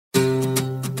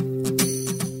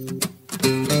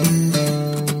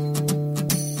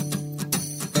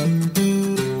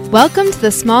Welcome to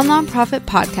the Small Nonprofit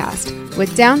Podcast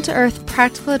with down-to-earth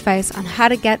practical advice on how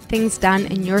to get things done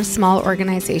in your small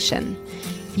organization.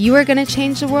 You are going to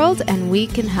change the world and we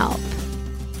can help.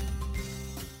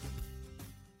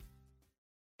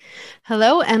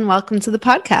 Hello and welcome to the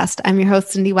podcast. I'm your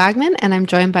host, Cindy Wagman, and I'm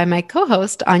joined by my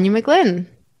co-host, Anya McGlynn.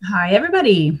 Hi,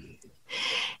 everybody.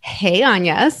 Hey,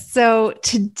 Anya. So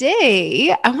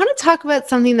today I want to talk about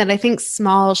something that I think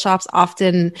small shops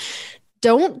often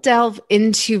don't delve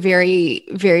into very,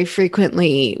 very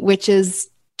frequently, which is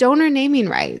donor naming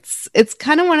rights. It's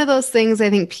kind of one of those things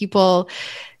I think people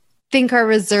think are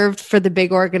reserved for the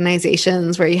big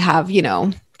organizations where you have,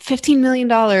 $15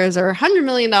 million or $100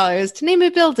 million to name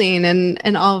a building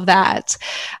and all of that.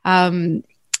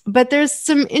 But there's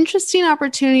some interesting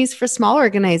opportunities for small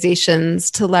organizations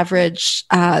to leverage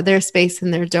their space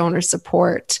and their donor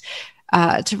support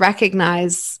to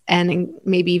recognize and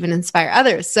maybe even inspire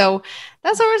others. So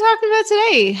that's what we're talking about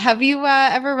today. Have you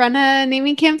ever run a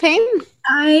naming campaign?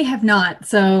 I have not.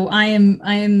 So I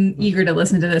am eager to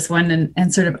listen to this one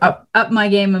and sort of up my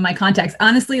game and my context.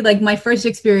 Honestly, like my first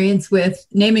experience with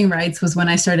naming rights was when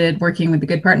I started working with the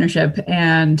Good Partnership,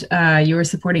 and you were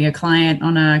supporting a client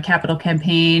on a capital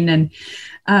campaign, and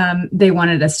they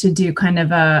wanted us to do kind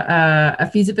of a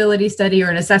feasibility study or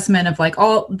an assessment of like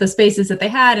all the spaces that they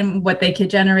had and what they could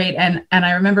generate. And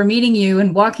I remember meeting you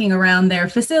and walking around their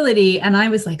facility, and I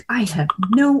was like, I have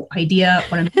no idea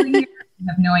what I'm doing here. I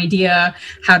have no idea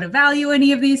how to value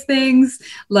any of these things.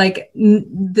 Like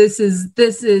this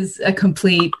is a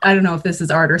complete, I don't know if this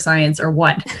is art or science or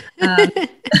what. And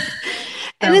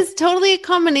it's totally a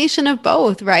combination of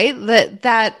both, right?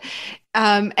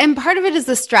 And part of it is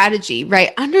the strategy,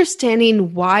 right?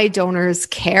 Understanding why donors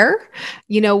care,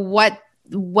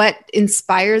 what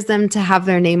inspires them to have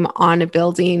their name on a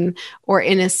building or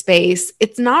in a space.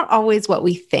 It's not always what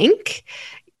we think,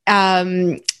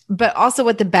 but also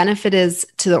what the benefit is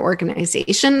to the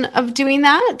organization of doing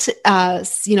that. I've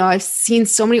seen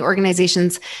so many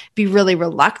organizations be really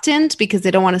reluctant because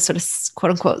they don't want to sort of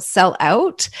quote unquote sell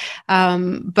out.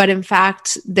 But in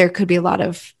fact, there could be a lot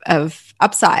of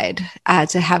upside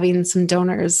to having some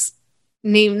donors'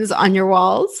 names on your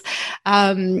walls.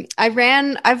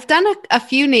 I've done a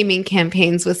few naming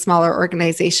campaigns with smaller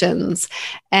organizations,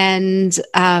 and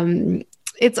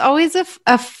it's always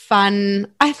I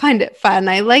find it fun.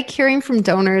 I like hearing from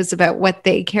donors about what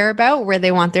they care about, where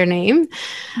they want their name.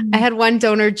 Mm-hmm. I had one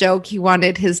donor joke he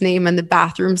wanted his name in the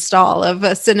bathroom stall of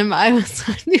a cinema I was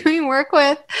doing work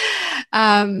with.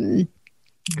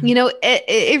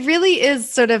 It really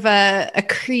is sort of a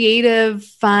creative,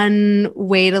 fun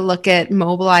way to look at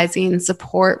mobilizing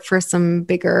support for some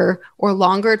bigger or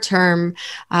longer term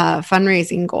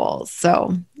fundraising goals.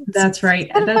 So that's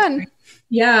right. That's fun. Right.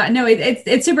 Yeah, no,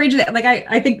 it's super interesting. Like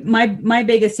I think my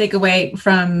biggest takeaway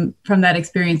from that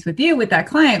experience with you, with that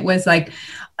client, was like,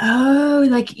 oh,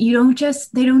 like they don't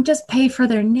just pay for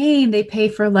their name, they pay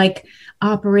for like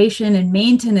operation and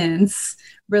maintenance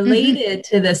related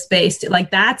to the space. Like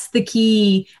that's the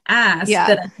key ask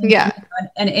that I think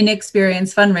an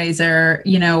inexperienced fundraiser,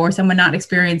 or someone not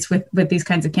experienced with these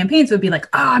kinds of campaigns would be like,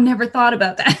 oh, I've never thought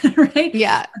about that. Right.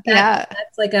 Yeah.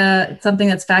 That's like something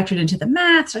that's factored into the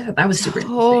math. So I thought that was super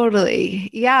totally.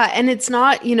 Yeah. And it's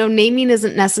not, naming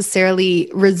isn't necessarily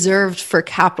reserved for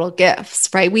capital gifts,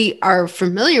 right? We are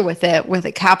familiar with it with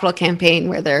a capital campaign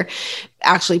where they're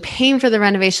actually paying for the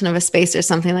renovation of a space or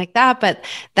something like that. But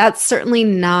that's certainly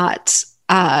not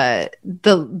the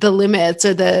limits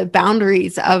or the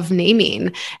boundaries of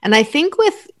naming. And I think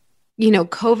with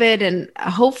COVID and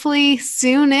hopefully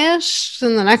soonish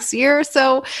in the next year or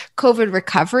so, COVID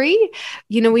recovery,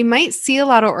 we might see a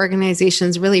lot of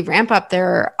organizations really ramp up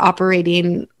their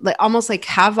operating, almost like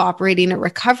have operating or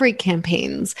recovery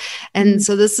campaigns. And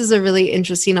so this is a really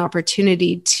interesting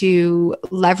opportunity to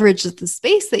leverage the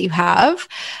space that you have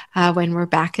when we're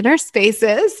back in our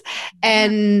spaces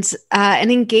and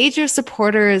engage your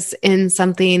supporters in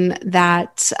something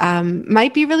that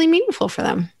might be really meaningful for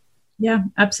them. Yeah,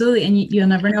 absolutely. And you'll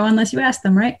never know unless you ask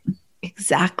them, right?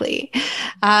 Exactly.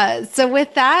 So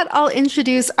with that, I'll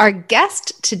introduce our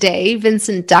guest today,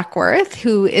 Vincent Duckworth,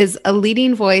 who is a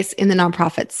leading voice in the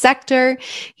nonprofit sector.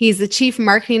 He's the Chief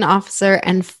Marketing Officer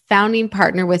and founding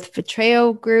partner with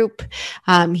Vitreo Group.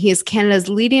 He is Canada's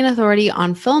leading authority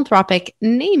on philanthropic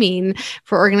naming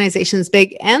for organizations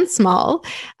big and small.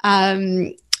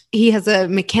 He has a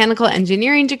mechanical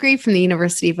engineering degree from the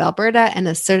University of Alberta and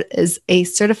is a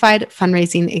certified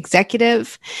fundraising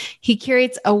executive. He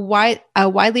curates a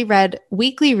widely read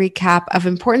weekly recap of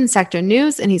important sector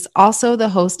news, and he's also the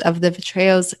host of the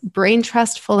Vitreo's Brain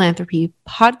Trust Philanthropy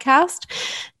podcast,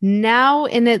 now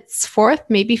in its fourth,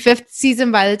 maybe fifth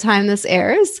season by the time this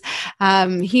airs.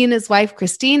 He and his wife,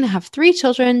 Christine, have 3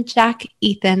 children, Jack,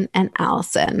 Ethan, and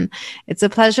Allison. It's a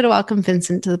pleasure to welcome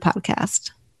Vincent to the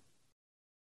podcast.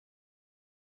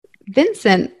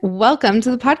 Vincent, welcome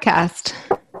to the podcast.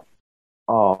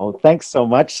 Oh, thanks so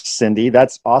much, Cindy.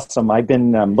 That's awesome. I've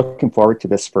been looking forward to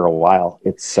this for a while.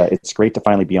 It's great to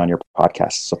finally be on your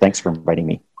podcast. So thanks for inviting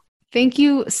me. Thank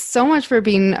you so much for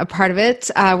being a part of it.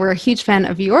 We're a huge fan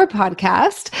of your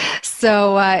podcast,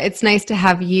 so it's nice to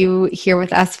have you here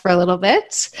with us for a little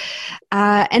bit.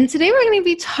 And today we're going to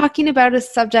be talking about a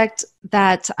subject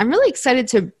that I'm really excited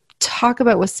to talk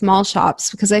about with small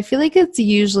shops, because I feel like it's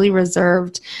usually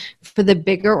reserved for the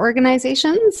bigger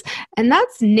organizations, and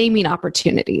that's naming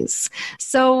opportunities.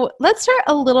 So let's start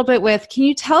a little bit with, can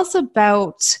you tell us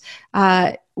about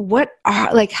how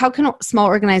can small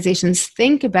organizations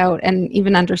think about and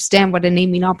even understand what a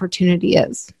naming opportunity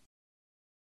is?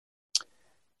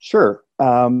 Sure.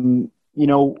 The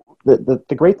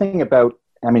great thing about,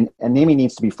 and naming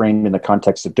needs to be framed in the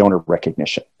context of donor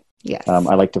recognition. Yes.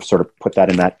 I like to sort of put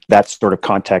that in that sort of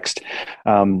context.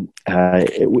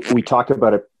 We talk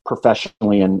about it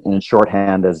professionally and in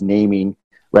shorthand as naming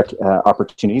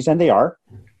opportunities, and they are,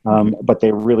 but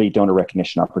they're really donor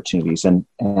recognition opportunities.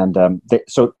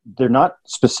 So they're not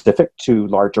specific to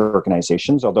larger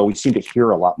organizations, although we seem to hear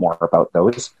a lot more about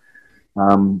those.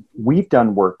 We've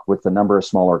done work with a number of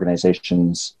smaller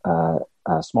organizations,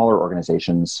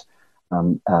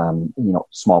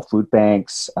 small food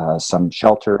banks, some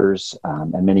shelters,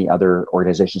 and many other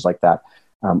organizations like that,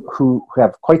 who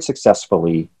have quite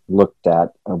successfully looked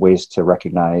at ways to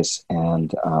recognize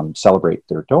and celebrate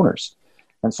their donors.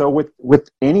 And so with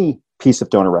any piece of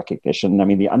donor recognition,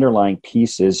 the underlying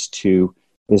piece is to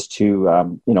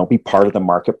be part of the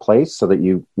marketplace, so that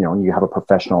you have a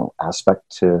professional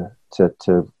aspect to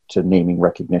naming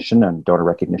recognition and donor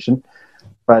recognition.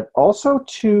 But also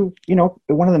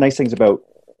one of the nice things about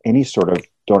any sort of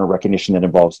donor recognition that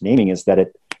involves naming is that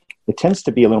it tends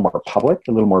to be a little more public,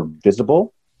 a little more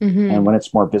visible. Mm-hmm. And when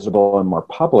it's more visible and more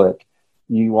public,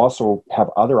 you also have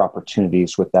other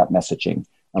opportunities with that messaging.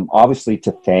 Obviously,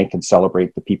 to thank and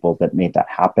celebrate the people that made that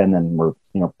happen and were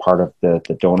part of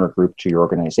the donor group to your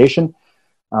organization,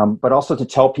 but also to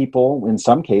tell people in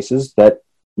some cases that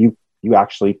you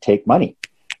actually take money.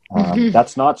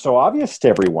 That's not so obvious to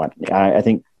everyone. I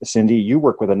think, Cindy, you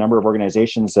work with a number of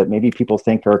organizations that maybe people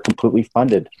think are completely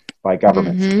funded by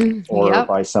government or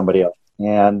by somebody else.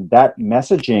 And that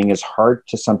messaging is hard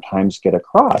to sometimes get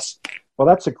across. Well,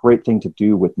 that's a great thing to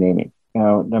do with naming.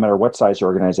 No matter what size your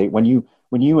organization,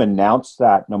 when you announce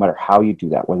that, no matter how you do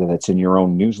that, whether that's in your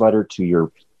own newsletter to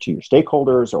your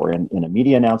stakeholders or in a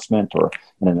media announcement or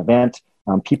in an event,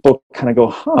 people kind of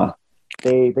go,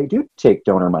 They do take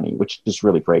donor money, which is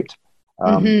really great.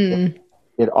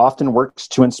 It often works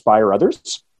to inspire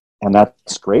others, and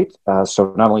that's great.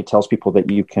 So not only tells people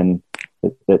that you can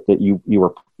that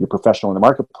you're professional in the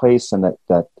marketplace, and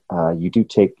that you do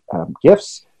take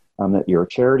gifts, that you're a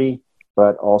charity,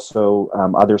 but also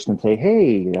others can say,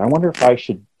 "Hey, I wonder if I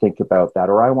should think about that,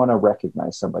 or I want to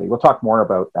recognize somebody." We'll talk more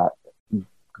about that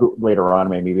later on,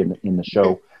 maybe in the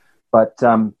show. But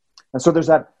and so there's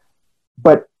that.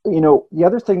 But the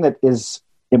other thing that is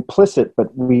implicit,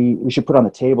 but we should put on the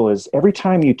table, is every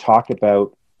time you talk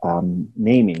about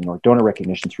naming or donor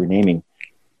recognition through naming,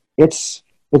 it's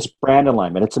brand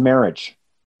alignment. It's a marriage.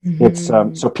 Mm-hmm. It's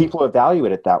so people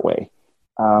evaluate it that way,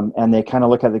 and they kind of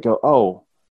look at it and go, "Oh,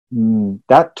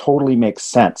 that totally makes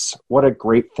sense. What a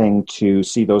great thing to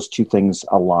see those two things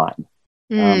align."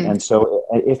 And so,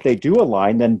 if they do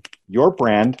align, then your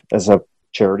brand as a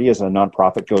charity, as a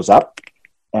nonprofit, goes up.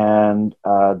 And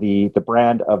the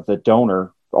brand of the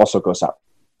donor also goes up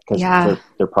because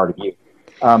they're part of you.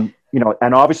 And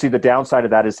obviously the downside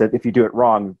of that is that if you do it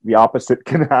wrong, the opposite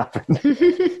can happen.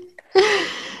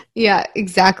 Yeah,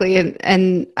 exactly.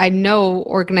 And I know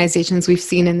organizations we've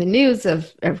seen in the news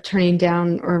of turning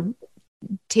down or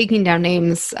taking down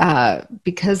names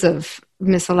because of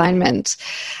misalignment.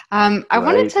 I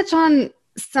want to touch on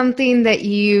something that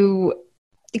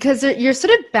because you're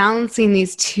sort of balancing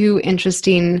these two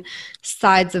interesting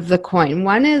sides of the coin.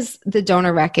 One is the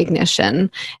donor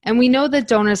recognition. And we know that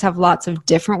donors have lots of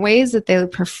different ways that they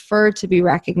prefer to be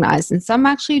recognized. And some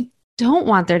actually don't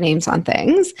want their names on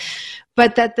things.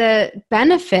 but that the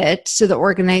benefit to the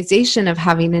organization of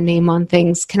having a name on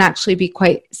things can actually be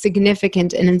quite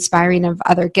significant and inspiring of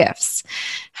other gifts.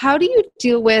 How do you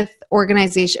deal with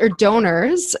organization or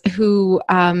donors who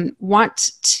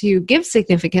want to give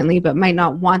significantly but might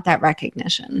not want that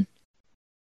recognition?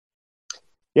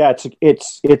 Yeah,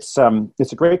 it's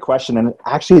a great question, and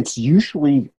actually, it's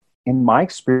usually, in my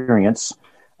experience,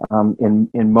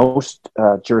 in most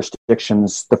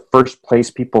jurisdictions, the first place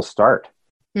people start.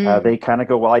 They kind of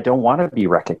go, well, I don't want to be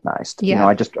recognized. Yeah.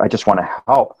 I just want to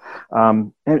help.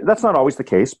 And that's not always the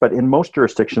case, but in most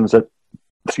jurisdictions,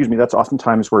 that's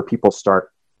oftentimes where people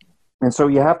start. And so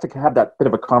you have to have that bit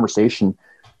of a conversation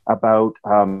about,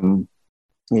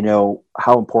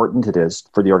 how important it is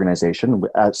for the organization,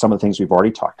 some of the things we've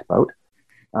already talked about,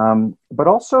 but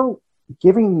also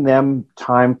giving them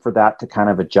time for that to kind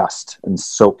of adjust and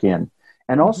soak in.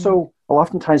 And also,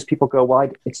 oftentimes people go, well,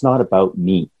 it's not about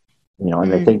me,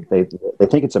 and they think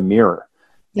it's a mirror.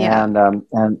 Yeah.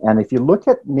 And if you look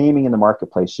at naming in the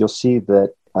marketplace, you'll see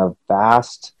that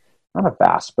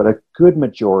but a good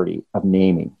majority of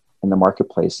naming in the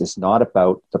marketplace is not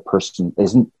about the person,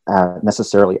 isn't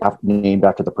necessarily named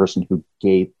after the person who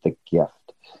gave the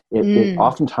gift. It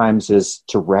oftentimes is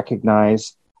to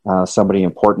recognize somebody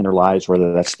important in their lives,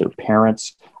 whether that's their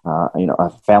parents,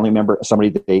 a family member, somebody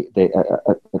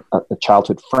that a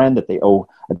childhood friend that they owe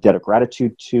a debt of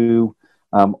gratitude to,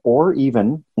 or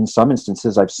even in some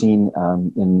instances I've seen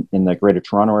in the Greater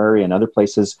Toronto area and other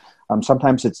places,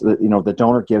 sometimes it's the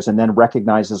donor gives and then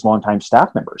recognizes longtime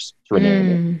staff members through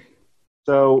naming.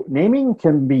 So naming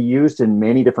can be used in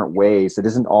many different ways. It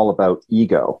isn't all about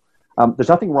ego. There's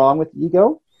nothing wrong with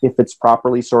ego if it's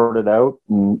properly sorted out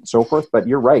and so forth. But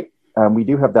you're right. We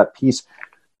do have that piece.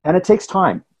 And it takes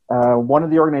time. One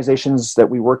of the organizations that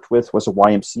we worked with was a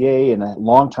YMCA and a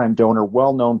longtime donor,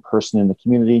 well-known person in the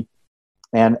community,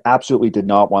 and absolutely did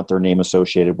not want their name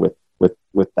associated with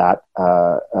that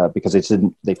because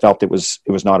they felt it was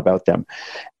not about them.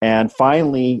 And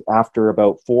finally, after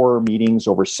about 4 meetings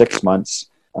over 6 months,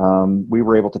 we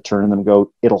were able to turn to them and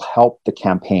go, it'll help the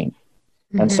campaign.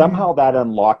 And somehow that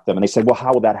unlocked them. And they said, well,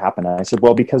 how will that happen? And I said,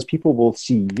 well, because people will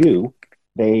see you,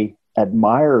 they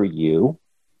admire you,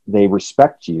 they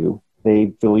respect you, they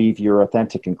believe you're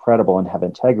authentic and credible and have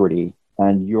integrity,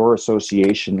 and your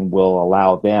association will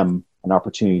allow them an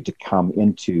opportunity to come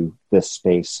into this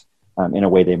space in a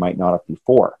way they might not have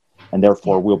before. And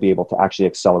therefore, we'll be able to actually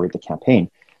accelerate the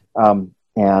campaign.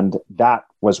 And that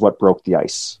was what broke the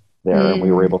ice there. And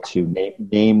we were able to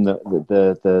name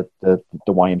the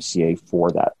YMCA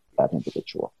for that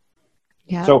individual.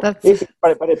 Yeah. So,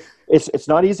 it's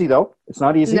not easy though. It's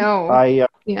not easy. No.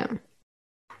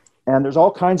 And there's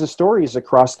all kinds of stories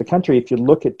across the country. If you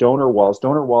look at donor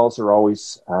walls are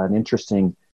always an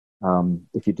interesting.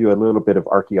 If you do a little bit of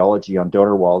archaeology on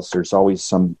donor walls, there's always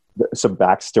some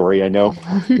backstory. I know,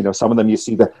 some of them you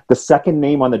see the second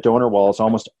name on the donor wall is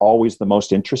almost always the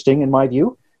most interesting in my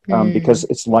view, because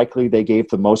it's likely they gave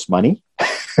the most money,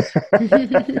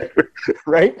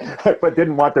 right? But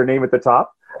didn't want their name at the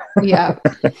top. Yeah.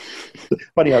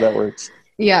 Funny how that works.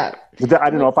 Yeah. I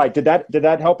don't know if did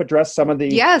that help address some of the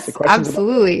Yes, the questions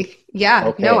absolutely. Yeah.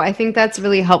 Okay. No, I think that's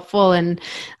really helpful. And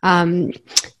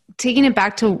taking it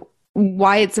back to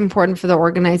why it's important for the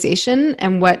organization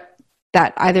and what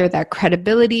that either that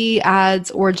credibility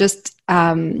adds or just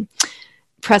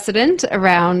precedent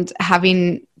around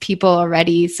having people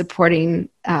already supporting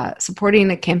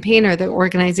the campaign or the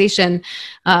organization.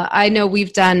 I know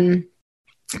we've done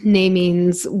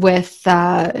namings with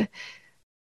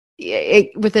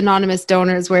anonymous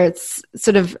donors where it's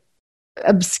sort of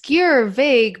obscure,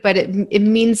 vague, but it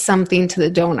means something to the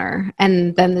donor,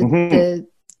 and then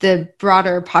the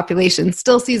broader population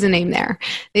still sees a name there.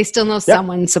 They still know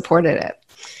someone supported it.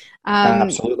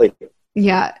 Absolutely.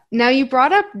 Yeah. Now you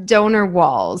brought up donor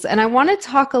walls, and I want to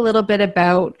talk a little bit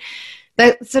about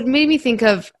that. So it made me think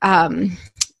of,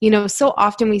 so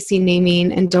often we see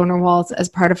naming and donor walls as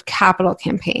part of capital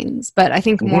campaigns, but I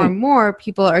think more and more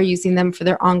people are using them for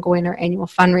their ongoing or annual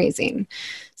fundraising.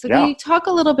 So can you talk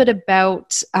a little bit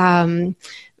about,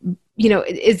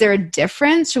 is there a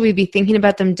difference? Should we be thinking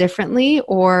about them differently?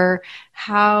 Or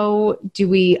how do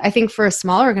we, I think for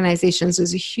smaller organizations,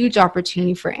 there's a huge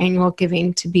opportunity for annual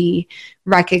giving to be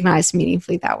recognized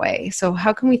meaningfully that way. So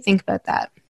how can we think about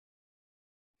that?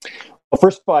 Well,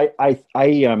 first of all, I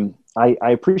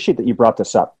appreciate that you brought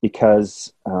this up,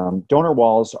 because donor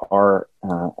walls are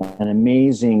an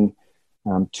amazing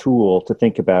tool to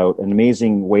think about, an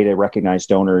amazing way to recognize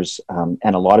donors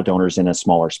and a lot of donors in a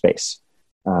smaller space.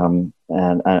 And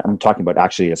I'm talking about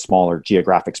actually a smaller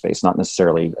geographic space, not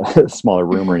necessarily a smaller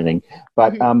room or anything.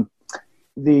 But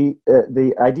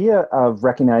the idea of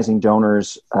recognizing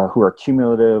donors who are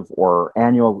cumulative or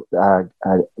annual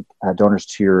donors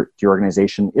to your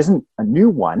organization isn't a new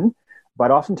one,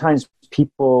 but oftentimes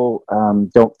people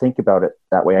don't think about it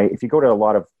that way. If you go to a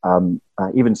lot of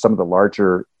even some of the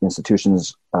larger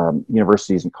institutions,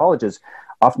 universities and colleges,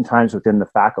 oftentimes within the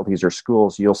faculties or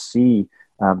schools, you'll see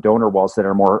donor walls that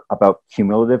are more about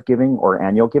cumulative giving or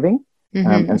annual giving.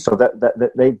 And so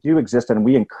that they do exist, and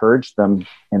we encourage them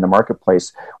in the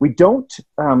marketplace. We don't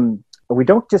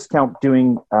discount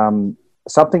doing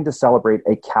something to celebrate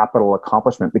a capital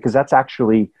accomplishment, because that's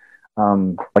actually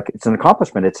like it's an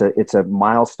accomplishment. It's a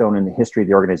milestone in the history of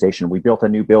the organization. We built a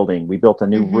new building, we built a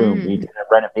new room, we did a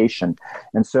renovation,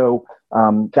 and so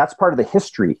that's part of the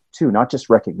history too, not just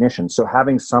recognition. So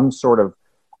having some sort of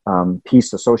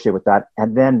piece associated with that,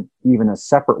 and then even a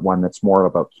separate one that's more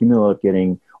about cumulative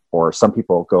giving. Or some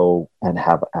people go and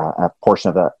have a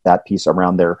portion of that piece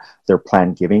around their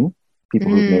planned giving. People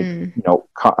who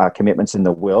make commitments in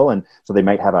the will, and so they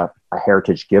might have a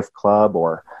heritage gift club,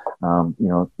 or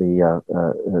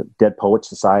the Dead Poets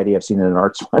Society. I've seen it in an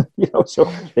arts one.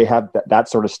 So they have that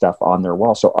sort of stuff on their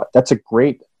wall. So that's a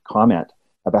great comment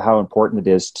about how important it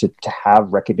is to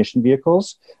have recognition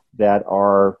vehicles that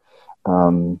are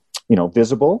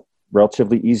visible,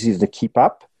 relatively easy to keep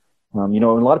up. And a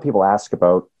lot of people ask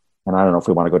about. And I don't know if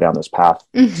we want to go down this path,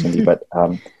 Cindy, but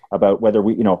about whether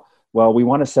we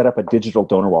want to set up a digital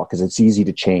donor wall because it's easy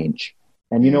to change.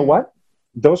 And you know what?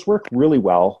 Those work really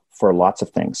well for lots of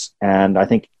things. And I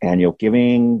think annual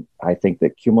giving, I think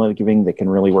that cumulative giving, they can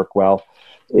really work well.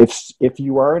 If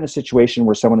you are in a situation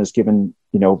where someone is given,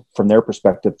 from their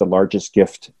perspective, the largest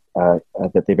gift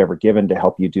that they've ever given to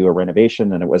help you do a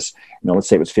renovation, and it was, let's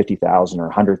say it was $50,000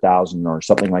 or $100,000 or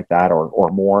something like that, or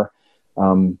more,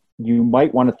 you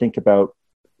might want to think about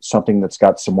something that's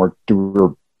got some more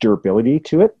durability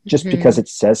to it, just because it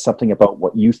says something about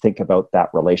what you think about that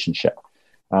relationship.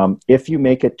 If you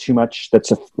make it too much,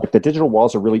 like the digital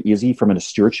walls are really easy from a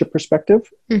stewardship perspective,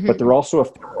 but they're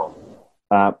also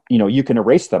you can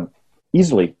erase them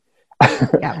easily.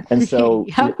 Yeah. And so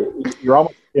you're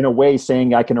almost in a way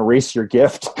saying I can erase your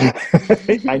gift.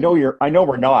 I know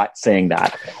we're not saying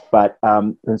that, but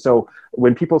and so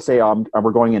when people say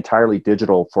we're going entirely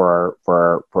digital for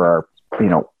our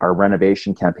our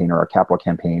renovation campaign or our capital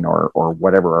campaign or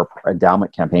whatever, our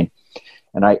endowment campaign,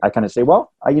 and I kind of say,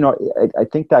 well, I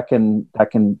think that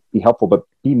can be helpful, but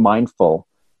be mindful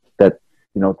that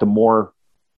the more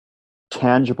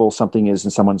tangible something is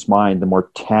in someone's mind, the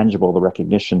more tangible the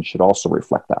recognition should also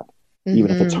reflect that,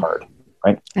 even if it's hard,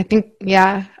 right? I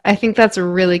think that's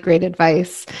really great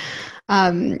advice.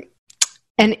 And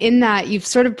in that, you've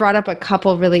sort of brought up a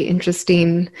couple really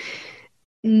interesting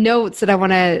notes that I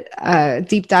want to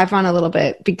deep dive on a little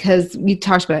bit, because we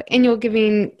talked about annual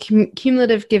giving,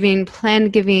 cumulative giving,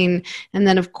 planned giving, and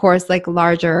then of course, like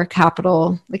larger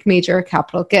capital, like major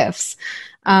capital gifts.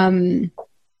 And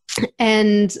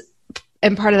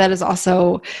part of that is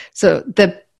also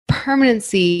the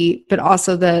permanency, but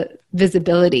also the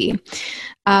visibility.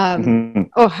 I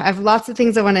have lots of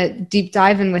things I want to deep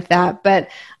dive in with that, but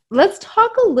let's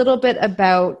talk a little bit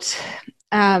about,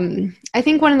 I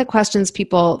think one of the questions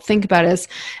people think about is,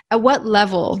 at what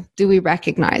level do we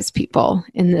recognize people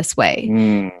in this way?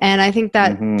 And I think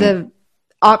that the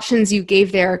options you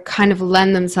gave there kind of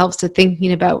lend themselves to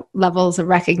thinking about levels of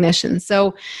recognition.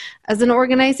 So as an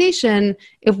organization,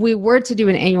 if we were to do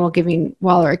an annual giving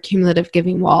wall or a cumulative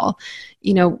giving wall,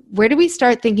 where do we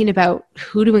start thinking about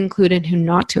who to include and who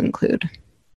not to include?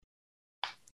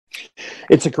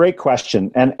 It's a great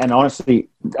question. And honestly,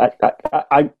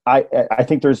 I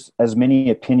think there's as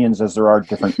many opinions as there are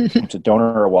different types of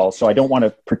donor walls. So I don't want to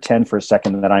pretend for a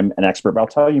second that I'm an expert, but I'll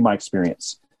tell you my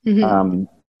experience. And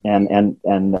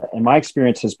my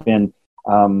experience has been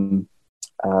some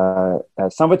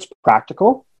of it's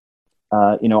practical.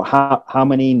 How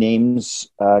many names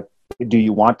do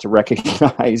you want to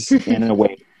recognize in a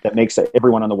way that makes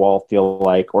everyone on the wall feel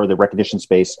like, or the recognition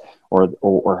space,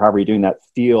 or however you're doing that,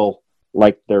 feel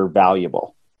like they're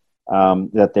valuable,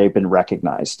 that they've been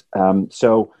recognized.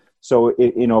 So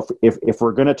if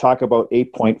we're going to talk about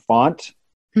 8-point font,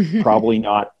 probably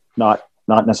not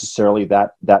necessarily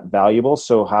that valuable.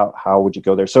 So how would you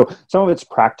go there? So some of it's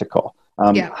practical,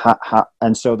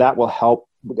 and so that will help,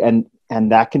 and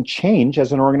that can change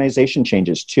as an organization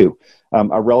changes too.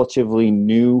 A relatively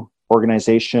new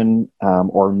organization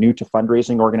or new to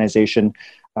fundraising organization,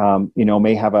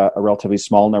 may have a relatively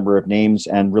small number of names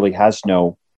and really has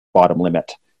no bottom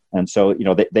limit. And so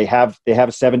they have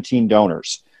 17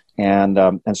 donors,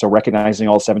 and so recognizing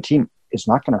all 17 is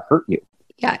not going to hurt you.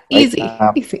 Yeah,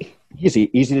 easy. Easy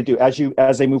to do.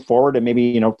 As they move forward, and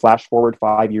maybe, flash forward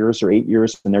 5 years or 8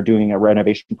 years, and they're doing a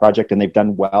renovation project and they've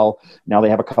done well. Now they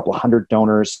have a couple of hundred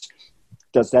donors.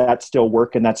 Does that still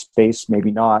work in that space?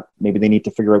 Maybe not. Maybe they need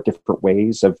to figure out different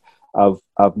ways of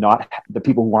not the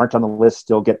people who aren't on the list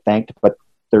still get thanked, but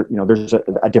there's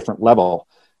a different level.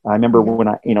 I remember when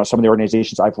some of the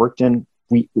organizations I've worked in,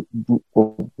 we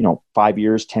 5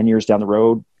 years, 10 years down the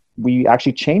road, we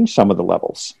actually changed some of the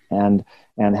levels and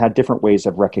had different ways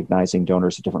of recognizing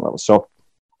donors at different levels. So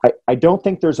I don't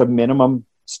think there's a minimum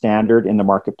standard in the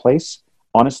marketplace.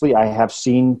 Honestly, I have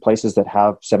seen places that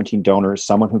have 17 donors,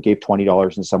 someone who gave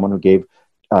 $20 and someone who gave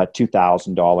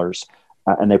 $2,000,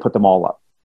 and they put them all up,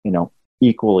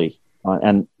 equally,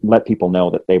 and let people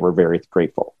know that they were very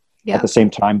grateful. Yeah. At the same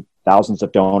time, thousands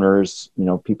of donors,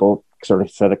 people sort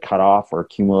of set a cutoff or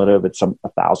cumulative at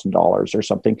 $1,000 or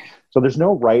something. So there's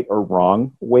no right or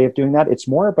wrong way of doing that. It's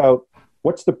more about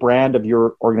what's the brand of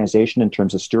your organization in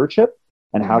terms of stewardship,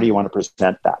 and how do you want to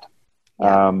present that?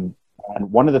 Yeah.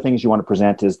 And one of the things you want to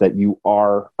present is that you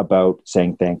are about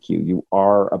saying thank you. You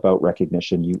are about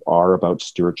recognition. You are about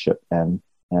stewardship and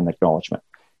acknowledgement.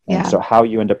 And so how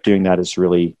you end up doing that is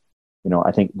really,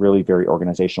 I think really very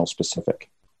organizational specific.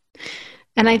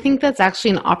 And I think that's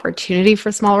actually an opportunity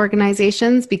for small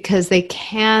organizations, because they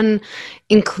can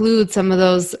include some of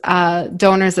those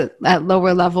donors at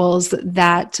lower levels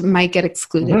that might get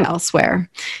excluded elsewhere.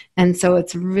 And so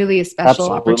it's really a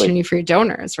special opportunity for your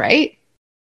donors, right?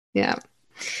 Yeah.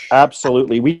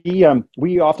 Absolutely.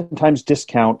 We oftentimes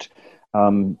discount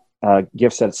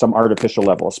gifts at some artificial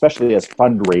level, especially as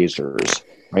fundraisers,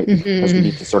 right? Because we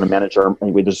need to sort of manage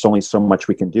there's only so much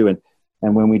we can do. And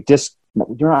when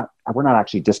we're not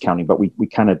actually discounting, but we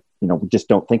kind of, we just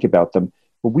don't think about them.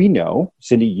 But we know,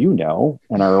 Cindy,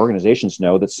 and our organizations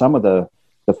know that some of the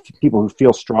people who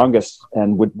feel strongest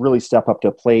and would really step up to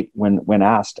the plate when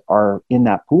asked are in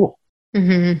that pool.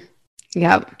 Mm-hmm.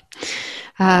 Yep.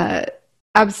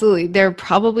 Absolutely. They're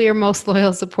probably our most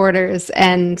loyal supporters,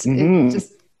 and it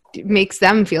just makes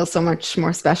them feel so much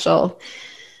more special.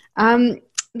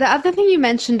 The other thing you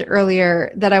mentioned earlier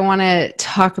that I want to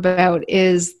talk about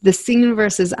is the seen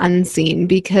versus unseen,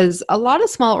 because a lot of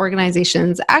small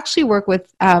organizations actually work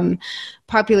with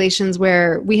populations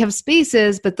where we have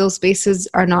spaces, but those spaces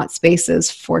are not spaces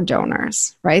for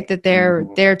donors, right? That they're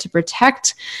there to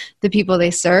protect the people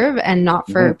they serve and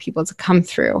not for people to come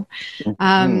through.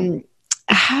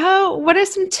 What are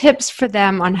some tips for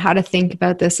them on how to think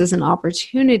about this as an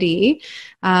opportunity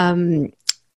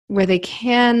where they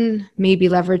can maybe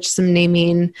leverage some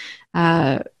naming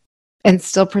and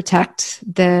still protect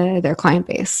their client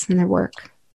base and their work?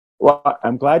 Well,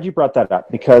 I'm glad you brought that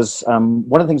up, because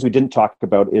one of the things we didn't talk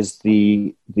about is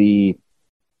the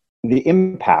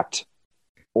impact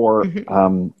or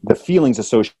the feelings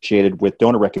associated with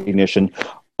donor recognition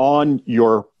on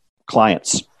your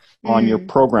clients, on your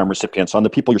program recipients, on the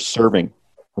people you're serving,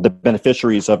 the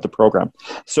beneficiaries of the program.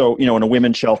 So, in a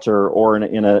women's shelter or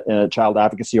in a child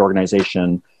advocacy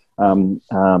organization,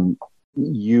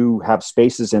 you have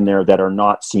spaces in there that are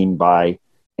not seen by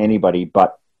anybody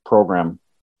but program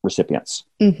recipients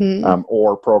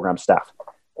or program staff.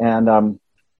 And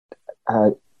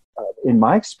in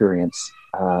my experience,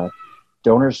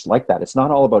 donors like that. It's not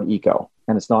all about ego,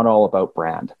 and it's not all about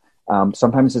brand.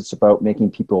 Sometimes it's about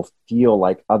making people feel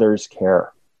like others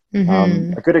care.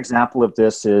 A good example of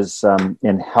this is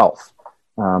in health.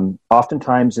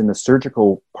 Oftentimes in the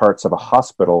surgical parts of a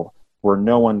hospital where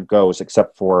no one goes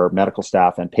except for medical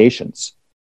staff and patients,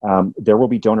 there will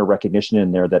be donor recognition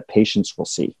in there that patients will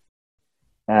see.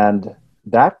 And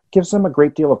that gives them a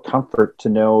great deal of comfort to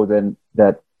know then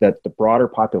that the broader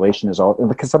population is all,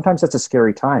 because sometimes that's a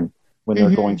scary time when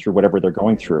they're going through whatever they're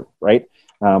going through, right?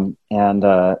 And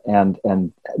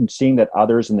seeing that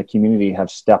others in the community have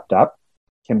stepped up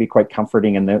can be quite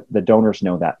comforting, and the donors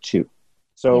know that too.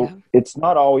 So it's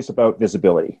not always about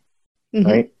visibility,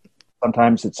 right?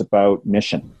 Sometimes it's about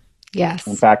mission. Yes.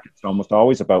 In fact, it's almost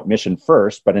always about mission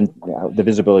first, but the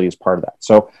visibility is part of that.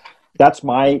 So that's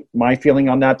my feeling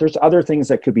on that. There's other things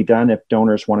that could be done if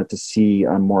donors wanted to see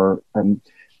more.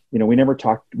 We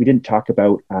didn't talk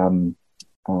about.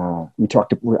 I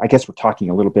guess we're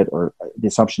talking a little bit, or the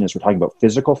assumption is we're talking about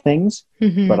physical things,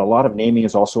 but a lot of naming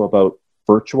is also about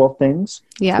virtual things,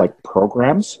 like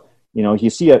programs.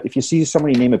 If you see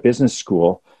somebody name a business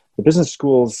school, the business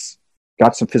school's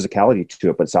got some physicality to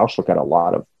it, but it's also got a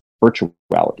lot of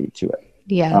virtuality to it.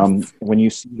 Yes. When you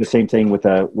see the same thing with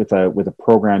a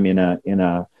program in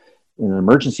an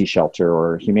emergency shelter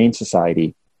or humane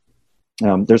society,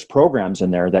 there's programs in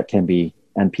there that can be,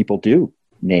 and people do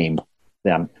name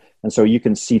them. And so you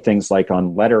can see things like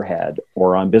on letterhead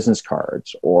or on business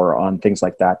cards or on things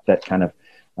like that kind of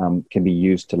can be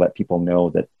used to let people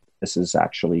know that this has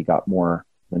actually got more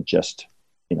than just,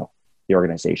 the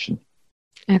organization.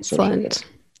 Excellent.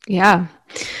 Yeah.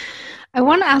 I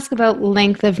want to ask about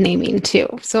length of naming too.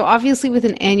 So obviously with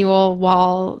an annual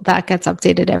wall that gets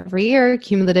updated every year,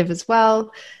 cumulative as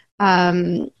well.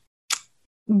 But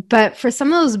for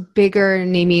some of those bigger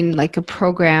naming, like a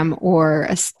program or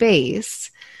a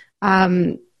space,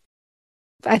 I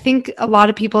think a lot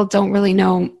of people don't really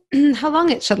know how long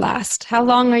it should last. How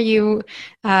long are you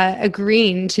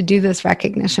agreeing to do this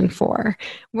recognition for?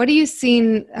 What are you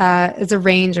seeing as a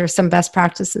range or some best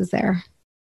practices there?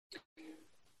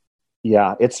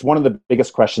 Yeah, it's one of the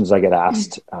biggest questions I get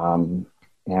asked, and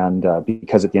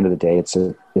because at the end of the day, it's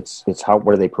what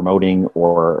are they promoting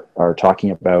or are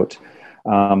talking about.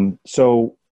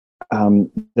 So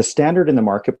the standard in the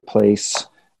marketplace.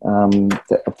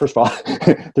 First of all,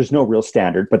 there's no real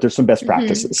standard, but there's some best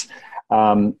practices.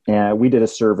 And we did a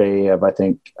survey of, I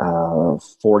think,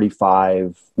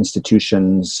 45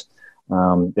 institutions.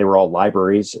 They were all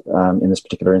libraries in this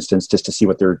particular instance, just to see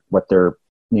what their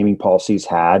naming policies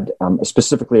had,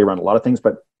 specifically around a lot of things,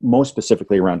 but most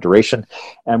specifically around duration.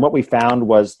 And what we found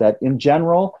was that in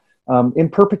general, in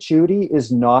perpetuity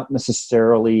is not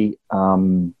necessarily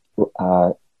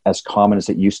as common as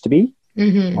it used to be.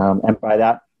 And by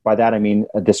that, I mean,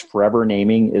 this forever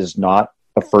naming is not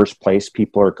the first place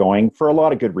people are going for a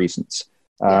lot of good reasons.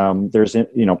 There's,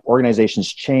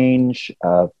 organizations change,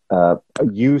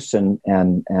 use and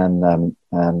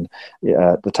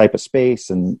the type of space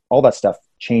and all that stuff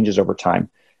changes over time.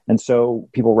 And so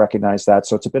people recognize that.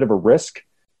 So it's a bit of a risk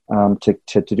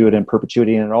to do it in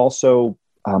perpetuity. And it also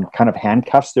kind of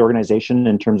handcuffs the organization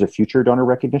in terms of future donor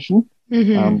recognition,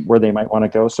 where they might want to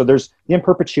go. So the in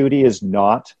perpetuity is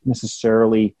not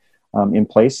necessarily in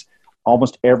place.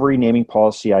 Almost every naming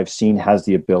policy I've seen has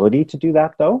the ability to do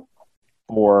that, though.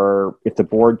 Or if the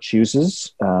board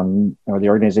chooses, or the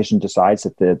organization decides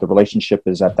that the relationship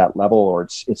is at that level, or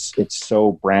it's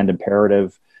so brand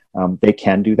imperative, they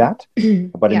can do that.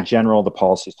 But in general, the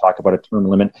policies talk about a term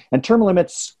limit, and term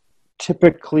limits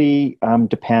typically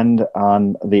depend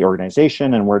on the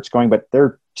organization and where it's going, but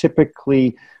they're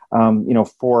typically, they're a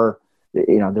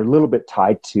little bit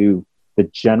tied to the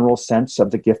general sense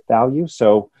of the gift value.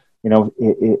 So,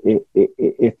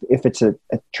 if it's a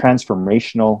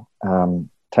transformational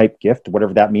type gift,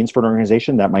 whatever that means for an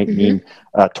organization, that might mean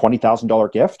a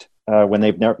 $20,000 gift when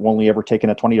they've only ever taken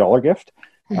a $20 gift,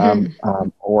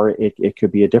 or it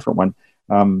could be a different one.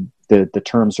 The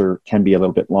terms can be a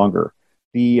little bit longer.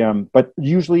 But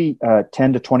usually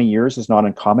 10 to 20 years is not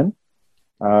uncommon.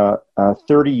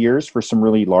 30 years for some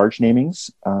really large namings,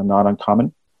 not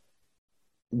uncommon.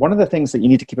 One of the things that you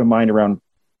need to keep in mind around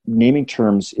naming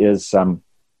terms is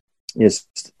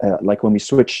like when we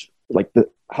switch,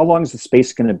 how long is the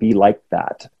space going to be like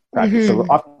that? So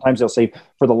oftentimes they'll say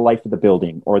for the life of the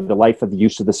building or the life of the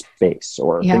use of the space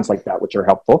or things like that, which are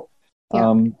helpful.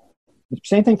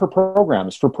 Same thing for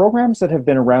programs. For programs that have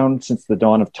been around since the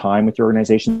dawn of time with your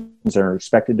organizations and are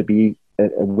expected to be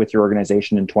with your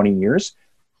organization in 20 years,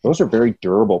 those are very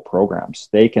durable programs.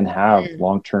 They can have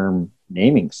long-term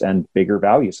namings and bigger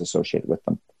values associated with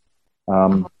them.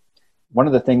 One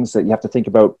of the things that you have to think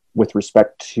about with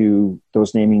respect to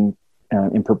those naming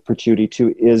in perpetuity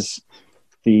too is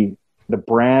the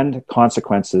brand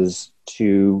consequences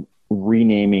to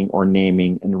renaming or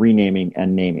naming and renaming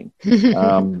and naming.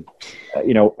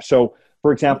 So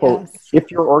for example,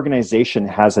 if your organization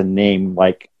has a name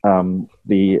like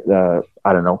the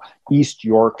I don't know, East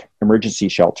York Emergency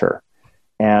Shelter,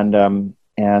 and I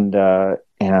don't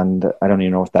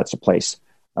even know if that's a place.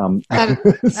 I've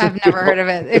never heard of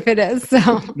it, if it is.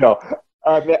 So no,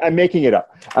 I'm making it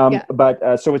up.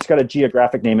 But so it's got a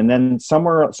geographic name, and then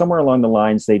somewhere along the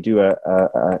lines they do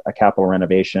a capital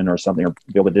renovation or something, or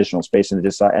build additional space, and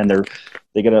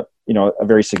they get a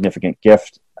very significant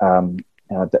gift,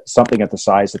 something at the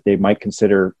size that they might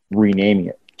consider renaming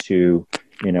it to,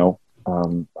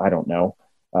 I don't know,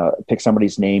 pick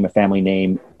somebody's name, a family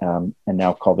name, and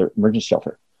now call their emergency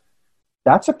shelter.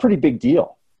 That's a pretty big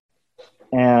deal.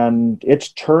 And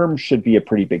its term should be a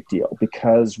pretty big deal,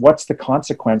 because what's the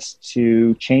consequence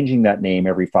to changing that name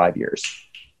every 5 years?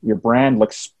 Your brand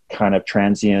looks kind of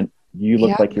transient. You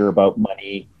look like you're about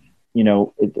money.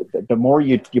 The more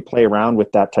you play around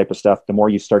with that type of stuff, the more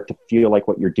you start to feel like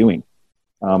what you're doing,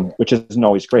 which isn't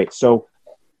always great. So,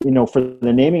 for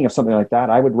the naming of something like that,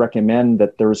 I would recommend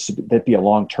that that'd be a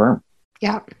long term.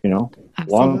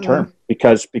 Long term,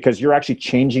 because you're actually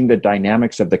changing the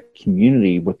dynamics of the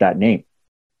community with that name.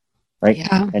 right?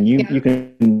 Yeah. And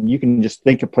you can just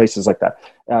think of places like that.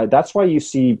 That's why you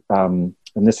see, and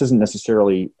this isn't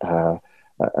necessarily,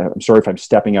 I'm sorry if I'm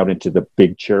stepping out into the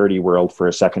big charity world for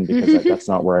a second, because that's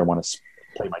not where I want to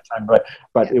play my time.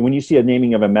 But when you see a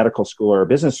naming of a medical school or a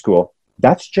business school,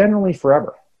 that's generally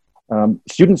forever.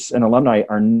 Students and alumni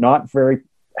are not very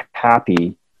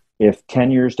happy if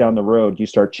 10 years down the road you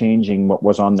start changing what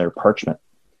was on their parchment.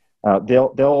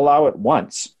 They'll allow it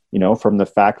once, from the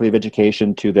faculty of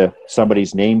education to the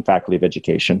somebody's name faculty of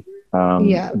education.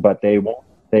 But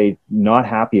they're not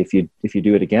happy if you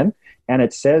do it again. And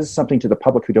it says something to the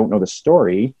public who don't know the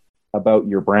story about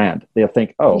your brand. They'll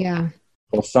think,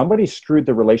 well, somebody screwed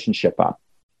the relationship up.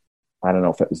 I don't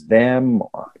know if it was them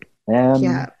or them,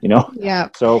 Yeah.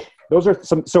 So those are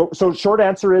some, so short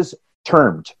answer is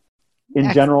termed,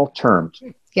 in general, termed.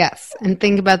 Yes. And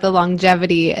think about the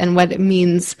longevity and what it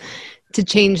means to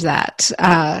change that.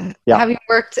 Having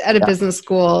worked at a business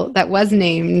school that was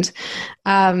named,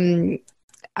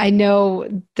 I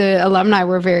know the alumni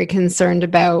were very concerned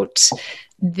about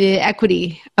the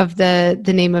equity of the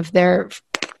name of their,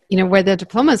 where the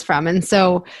diploma is from. And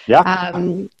so,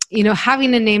 having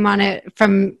a name on it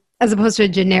as opposed to a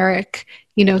generic,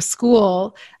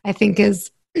 school, I think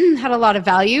had a lot of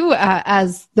value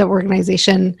as the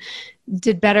organization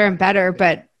did better and better,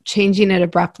 but changing it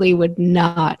abruptly would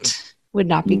not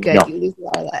be good. No. You lose a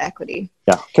lot of that equity.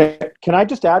 Yeah. Can I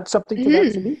just add something to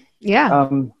that, Cindy? Yeah.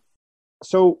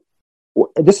 So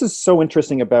this is so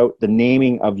interesting about the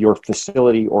naming of your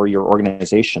facility or your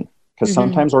organization, because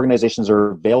sometimes organizations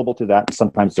are available to that and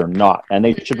sometimes they're not. And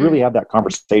they should really have that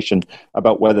conversation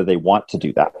about whether they want to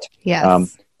do that.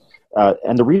 Yes.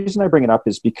 And the reason I bring it up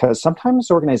is because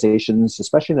sometimes organizations,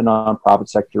 especially in the nonprofit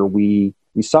sector, we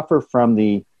suffer from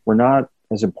we're not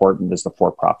as important as the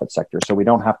for-profit sector. So we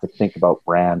don't have to think about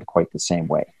brand quite the same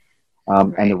way.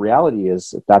 And the reality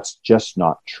is that's just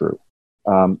not true.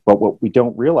 But what we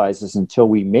don't realize is until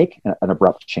we make an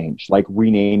abrupt change, like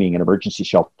renaming an emergency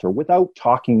shelter without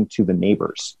talking to the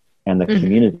neighbors and the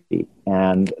community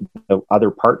and the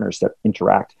other partners that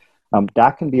interact,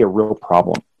 that can be a real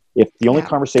problem. If the only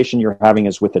conversation you're having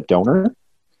is with a donor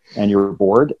and your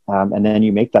board, and then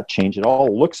you make that change, it all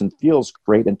looks and feels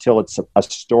great until it's a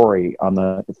story on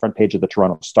the front page of the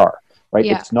Toronto Star, right?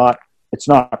 Yeah. It's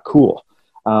not cool.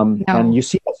 No. And you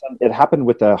see it happened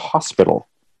with a hospital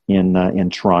in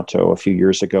Toronto a few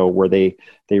years ago, where they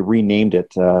renamed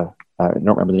it. I don't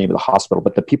remember the name of the hospital,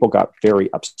 but the people got very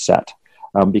upset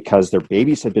because their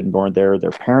babies had been born there,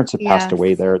 their parents had passed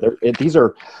away there. These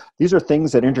are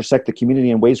things that intersect the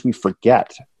community in ways we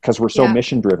forget because we're so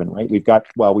mission driven, right?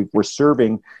 We're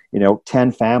serving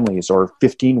 10 families or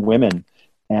 15 women,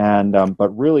 and but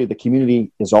really the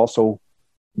community is also,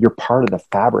 you're part of the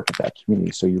fabric of that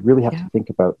community. So you really have to think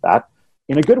about that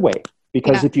in a good way,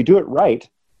 because if you do it right,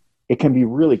 it can be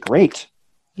really great.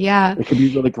 Yeah, it can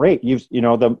be really great.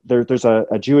 There's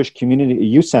a Jewish community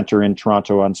youth center in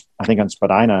Toronto on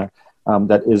Spadina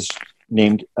that is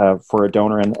named for a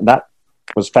donor, and that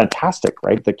was fantastic,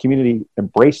 right? The community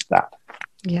embraced that.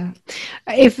 Yeah.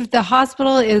 If the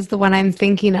hospital is the one I'm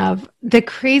thinking of, the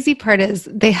crazy part is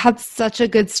they had such a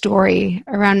good story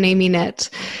around naming it,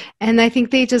 and I think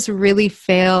they just really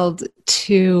failed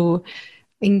to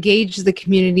engage the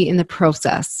community in the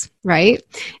process, right?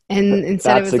 And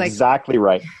instead it was like, exactly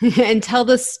right. And tell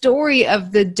the story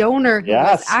of the donor who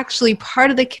was actually part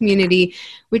of the community,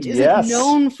 which isn't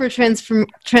known for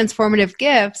transformative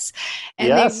gifts.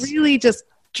 And they really just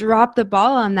dropped the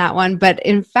ball on that one. But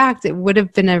in fact, it would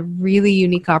have been a really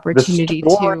unique opportunity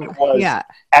was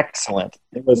excellent.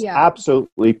 It was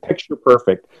absolutely picture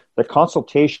perfect. The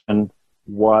consultation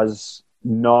was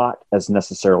not as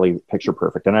necessarily picture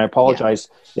perfect. And I apologize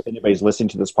if anybody's listening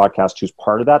to this podcast who's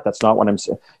part of that. That's not what I'm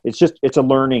saying. It's a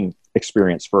learning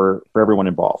experience for everyone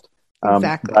involved.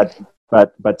 Exactly.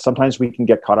 But sometimes we can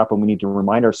get caught up, and we need to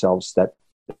remind ourselves that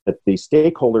the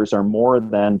stakeholders are more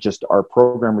than just our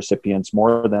program recipients,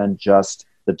 more than just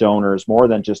the donors, more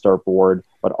than just our board,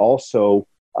 but also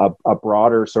a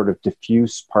broader sort of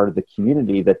diffuse part of the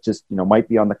community that just, might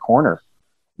be on the corner,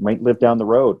 might live down the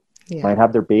road. Might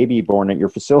have their baby born at your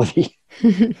facility.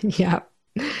 Yeah.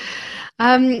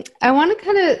 I want to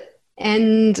kind of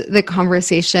end the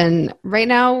conversation right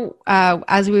now.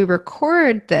 As we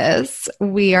record this,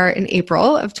 we are in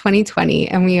April of 2020,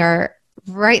 and we are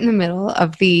right in the middle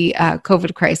of the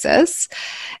COVID crisis.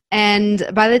 And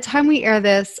by the time we air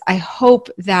this, I hope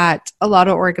that a lot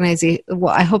of organizations,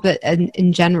 I hope that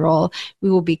in general, we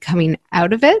will be coming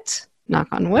out of it, knock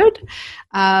on wood.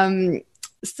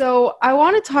 So I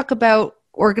want to talk about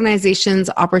organizations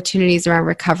opportunities around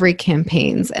recovery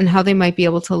campaigns and how they might be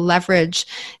able to leverage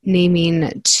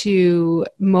naming to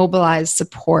mobilize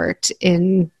support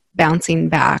in bouncing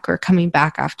back or coming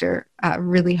back after a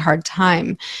really hard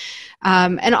time.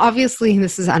 And obviously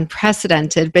this is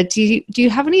unprecedented, but do you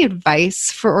have any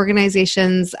advice for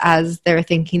organizations as they're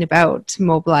thinking about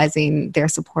mobilizing their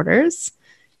supporters?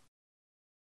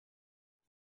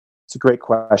 It's a great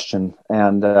question.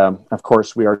 And of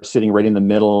course, we are sitting right in the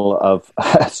middle of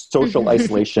social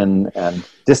isolation and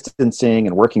distancing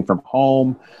and working from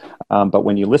home. But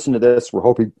when you listen to this, we're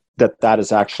hoping that that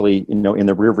is actually, in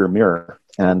the rearview mirror.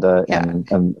 And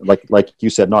like you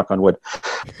said, knock on wood.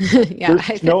 Yeah,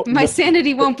 my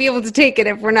sanity won't be able to take it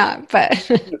if we're not.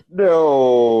 But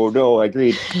no,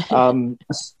 agreed.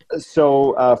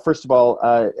 So first of all,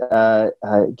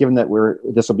 given that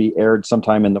this will be aired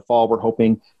sometime in the fall, we're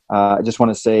hoping. I just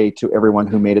want to say to everyone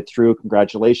who made it through,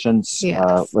 congratulations.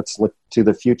 Yes. Let's look to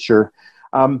the future.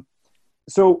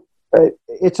 So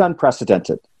it's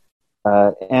unprecedented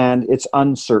and it's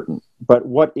uncertain. But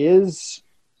what is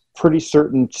pretty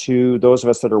certain to those of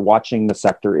us that are watching the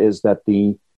sector is that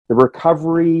the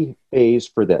recovery phase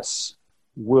for this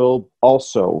will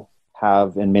also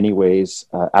have, in many ways,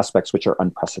 aspects which are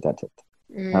unprecedented.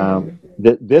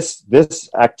 This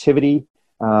activity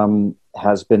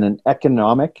has been an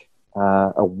economic,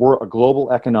 a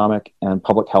global economic and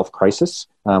public health crisis,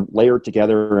 layered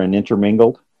together and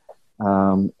intermingled.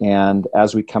 And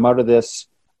as we come out of this,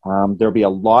 there'll be a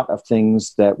lot of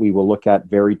things that we will look at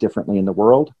very differently in the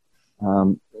world,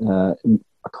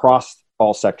 across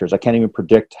all sectors. I can't even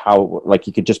predict how,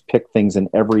 you could just pick things in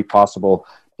every possible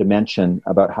dimension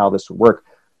about how this would work.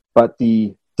 But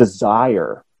the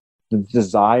desire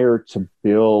to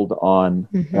build on,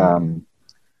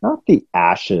 not the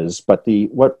ashes, but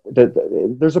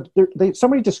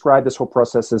somebody described this whole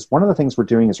process as one of the things we're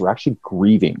doing is we're actually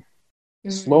grieving,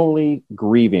 slowly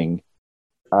grieving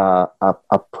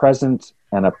a present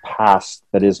and a past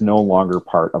that is no longer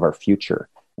part of our future.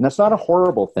 And that's not a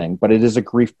horrible thing, but it is a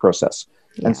grief process.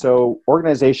 Yeah. And so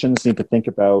organizations need to think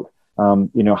about,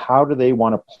 how do they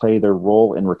want to play their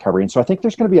role in recovery? And so I think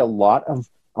there's going to be a lot of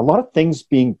things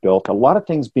being built, a lot of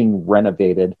things being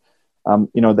renovated.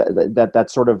 That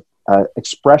sort of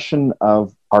expression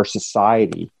of our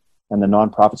society and the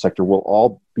nonprofit sector will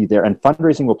all be there, and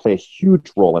fundraising will play a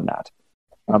huge role in that.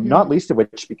 Not least of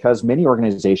which because many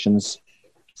organizations,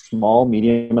 small,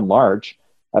 medium, and large,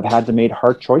 have had to make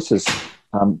hard choices.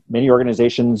 Many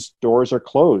organizations' doors are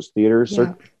closed, theaters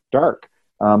are dark,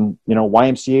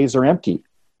 YMCAs are empty.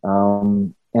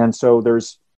 And so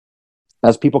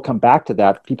as people come back to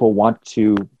that, people want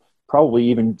to probably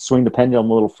even swing the pendulum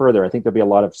a little further. I think there'll be a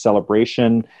lot of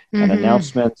celebration and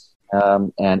announcements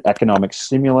and economic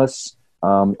stimulus.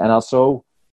 And also,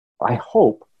 I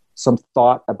hope, some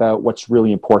thought about what's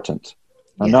really important.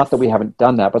 Not that we haven't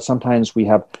done that, but sometimes we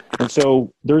have. And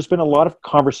so there's been a lot of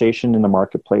conversation in the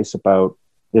marketplace about,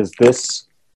 is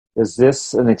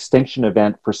this an extinction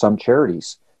event for some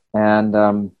charities? And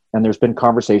there's been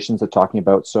conversations that talking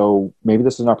about, so maybe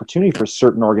this is an opportunity for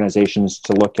certain organizations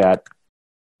to look at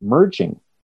merging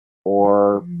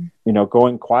or,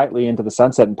 going quietly into the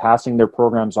sunset and passing their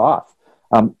programs off.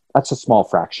 That's a small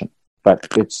fraction, but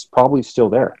it's probably still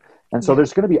there. And so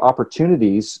there's going to be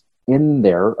opportunities in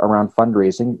there around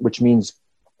fundraising, which means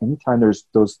anytime there's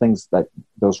those things,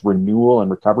 those renewal and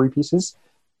recovery pieces,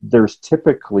 there's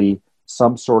typically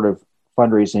some sort of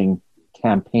fundraising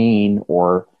campaign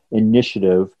or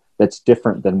initiative that's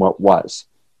different than what was.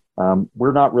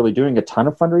 We're not really doing a ton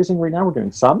of fundraising right now. We're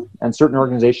doing some, and certain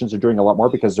organizations are doing a lot more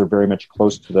because they're very much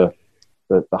close to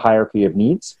the hierarchy of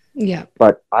needs. Yeah.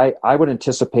 But I would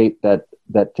anticipate that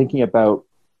thinking about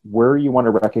where you want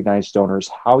to recognize donors,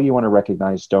 how you want to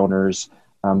recognize donors,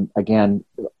 again,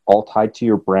 all tied to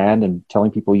your brand and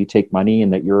telling people you take money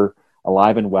and that you're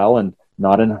alive and well and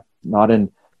not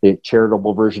in the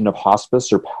charitable version of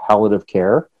hospice or palliative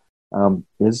care,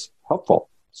 is helpful.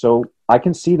 So I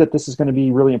can see that this is going to be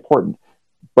really important,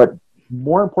 but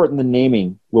more important than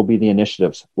naming will be the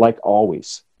initiatives, like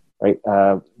always, right?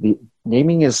 The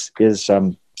naming is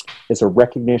a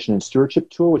recognition and stewardship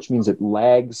tool, which means it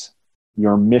lags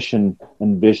your mission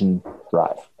and vision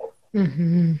drive.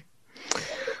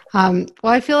 Well,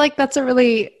 I feel like that's a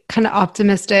really kind of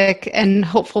optimistic and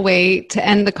hopeful way to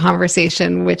end the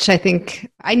conversation, which I think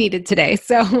I needed today.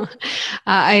 So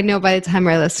I know by the time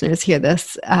our listeners hear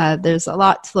this, there's a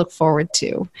lot to look forward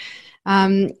to.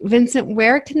 Vincent,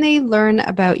 where can they learn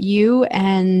about you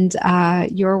and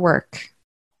your work?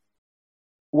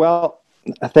 Well,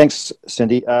 thanks,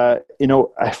 Cindy.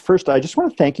 First, I just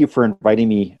want to thank you for inviting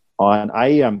me on.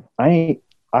 I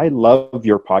I love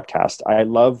your podcast. I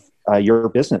love your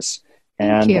business,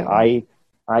 Thank and you.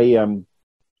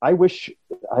 I wish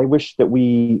that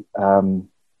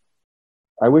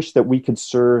we could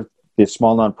serve the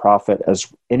small nonprofit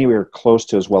as anywhere close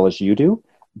to as well as you do.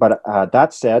 But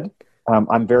that said,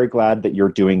 I'm very glad that you're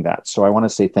doing that. So I want to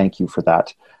say thank you for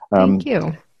that. Thank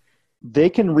you. They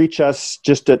can reach us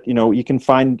just at, you can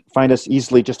find us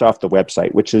easily just off the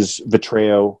website, which is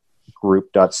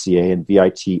vitreogroup.ca and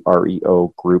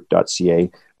VITREO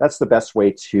group.ca. That's the best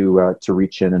way to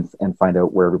reach in and find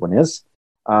out where everyone is.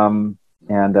 And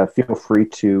feel free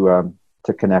to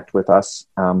connect with us.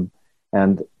 And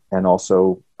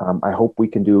also, I hope we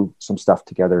can do some stuff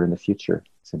together in the future,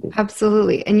 Cindy.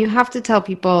 Absolutely. And you have to tell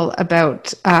people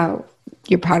about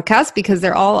your podcast because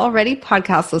they're all already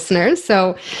podcast listeners.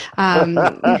 So I'll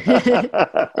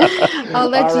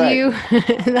let you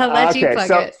plug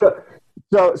it.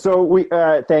 So we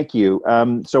thank you.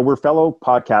 So we're fellow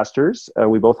podcasters.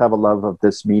 We both have a love of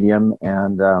this medium,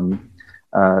 and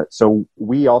so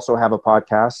we also have a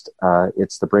podcast.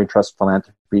 It's the Brain Trust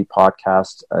Philanthropy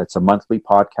Podcast. It's a monthly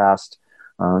podcast.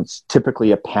 It's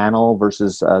typically a panel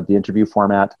versus the interview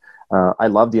format. I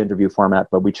love the interview format,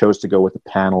 but we chose to go with a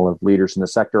panel of leaders in the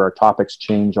sector. Our topics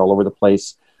change all over the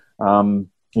place.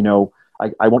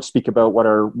 I won't speak about what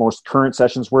our most current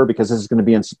sessions were because this is going to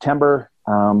be in September.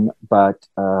 But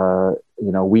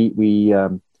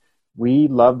we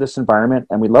love this environment,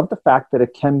 and we love the fact that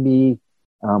it can be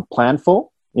planful.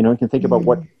 You can think about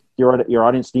what your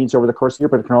audience needs over the course of the year,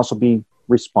 but it can also be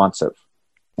responsive.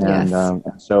 And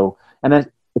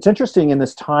then it's interesting in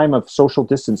this time of social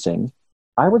distancing.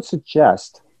 I would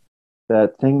suggest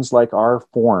that things like our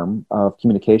form of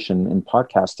communication in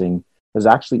podcasting has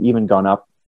actually even gone up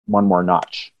one more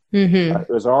notch. It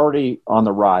was already on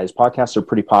the rise. Podcasts are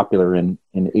pretty popular in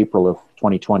April of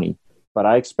 2020, but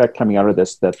I expect coming out of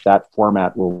this that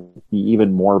format will be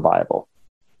even more viable.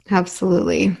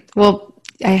 Absolutely. Well,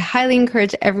 I highly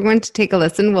encourage everyone to take a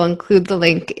listen. We'll include the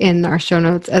link in our show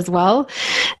notes as well.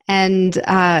 And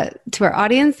to our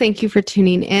audience, thank you for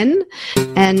tuning in.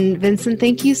 And Vincent,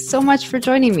 thank you so much for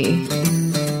joining me.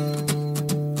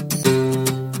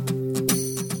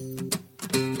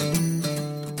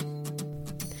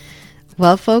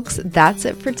 Well, folks, that's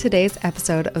it for today's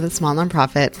episode of The Small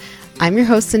Nonprofit. I'm your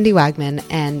host, Cindy Wagman,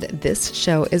 and this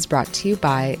show is brought to you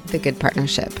by The Good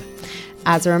Partnership.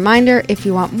 As a reminder, if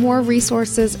you want more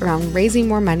resources around raising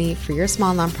more money for your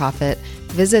small nonprofit,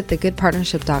 visit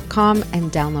thegoodpartnership.com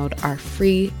and download our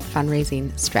free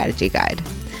fundraising strategy guide.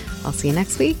 I'll see you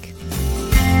next week.